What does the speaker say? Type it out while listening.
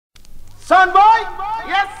Sound boy?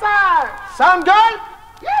 Yes, sir. Sound girl?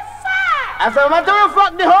 Yes, sir. As a matter of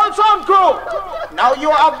fact, the whole sound crew. Now you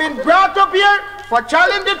have been brought up here for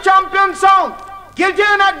challenge the champion sound. Guilty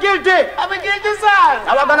or not guilty? I'm guilty, sir.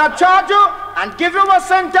 Now we're gonna charge you and give you a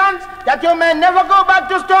sentence that you may never go back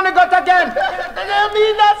to Stony Gut again. Do you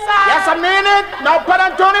mean that, sir? Yes, I mean it. Now Pat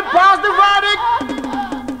and Tony, pass the verdict.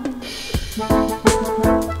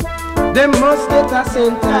 They must get a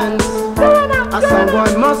sentence. A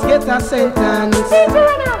someone must get a sentence.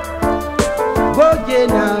 Go yeah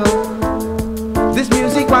now. This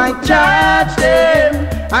music might charge them,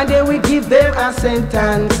 and then we give them a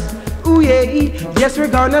sentence. Ooh yeah, yes we're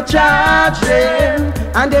gonna charge them,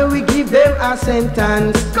 and then we give them a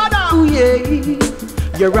sentence. Ooh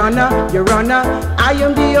yeah, Your Honor, I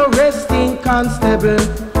am the arresting constable.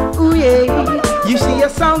 Ooh yeah, you see a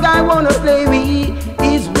song I wanna play with,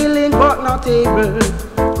 is willing but not able.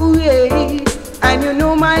 Ooh yeah, and you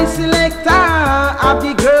know my selector of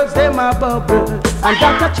the girls them a bubble, and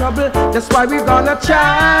that's a trouble. That's why we're gonna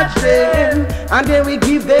charge them, and then we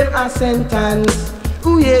give them a sentence.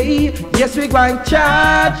 Ooh yeah, yes we going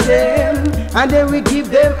charge them, and then we give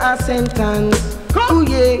them a sentence. Ooh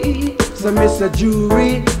yeah, so Mr.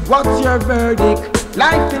 Jury, what's your verdict?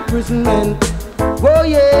 Life imprisonment. Oh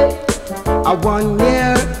yeah, a 1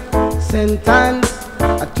 year sentence,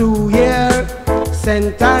 a 2 year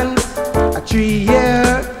sentence, a 3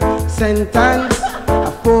 year sentence,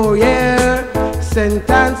 a 4 year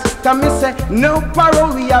sentence. Come me say no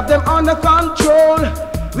parole, we have them under control.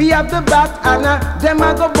 We have the bat and them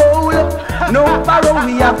a go bowl. No parole,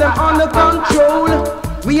 we have them under control.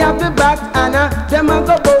 We have the bat and them a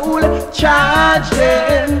go bowl. Charge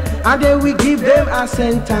them, and then we give them a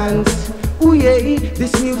sentence. Ooh yeah,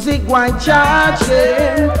 this music why charge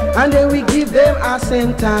them, and then we give them a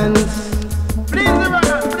sentence.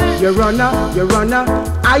 Your Honor,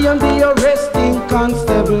 I am the arresting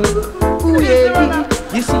constable. Ooh yeah,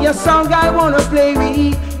 you see a song I wanna play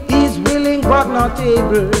with, is willing but not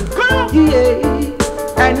able.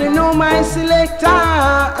 Yeah, and you know my selector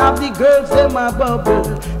of the girls them a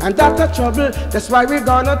bubble, and that's a trouble. That's why we're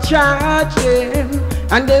gonna charge them,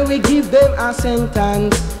 and then we give them a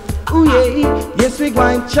sentence. Ooh yeah, yes we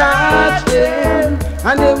going charge them,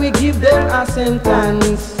 and then we give them a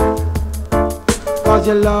sentence. Cause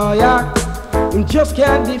your lawyer, him just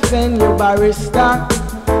can't defend your barrister.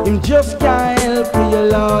 Him just can't help your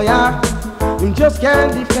lawyer. Him just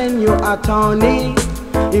can't defend your attorney.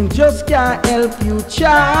 Him just can't help you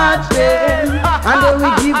charge them, and then we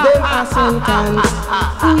give them a sentence.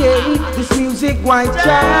 Ooh yeah, this music why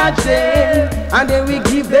charge them, and then we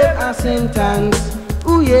give them a sentence.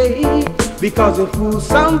 Ooh yeah, because you fool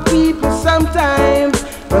some people sometimes,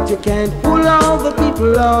 but you can't fool all the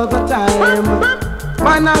people all the time.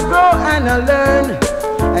 Man, I grow and I learn,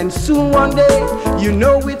 and soon one day, you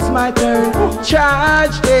know it's my turn.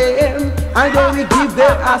 Charge them, and then we give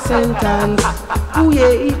them a sentence. Ooh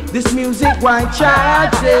yeah, this music why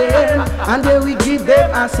charge them, and then we give them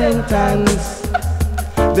a sentence.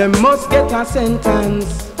 They must get a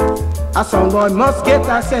sentence. A song boy must get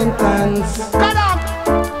a sentence.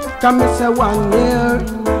 Come me say 1 year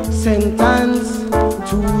sentence,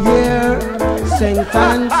 2 year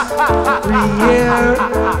sentence, 3 year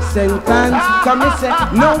sentence. Come me say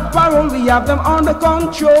no parole, we have them under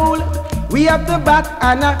control. We have the bat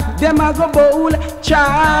and them a go bowl.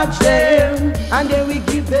 Charge them, and then we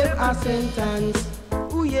give them a sentence.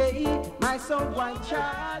 Ooh yeah, my son why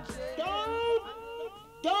charge them.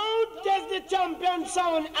 Don't test the champion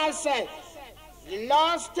sound, I said. The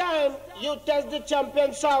last time you test the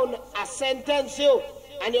champion sound, I sentence you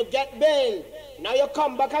and you get bail. Now you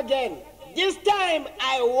come back again. This time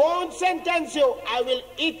I won't sentence you. I will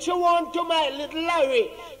hit you on to my little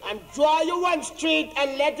Larry and draw you one street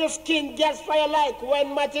and let your skin get fire like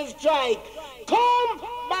when matches strike. Come,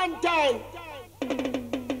 Banton!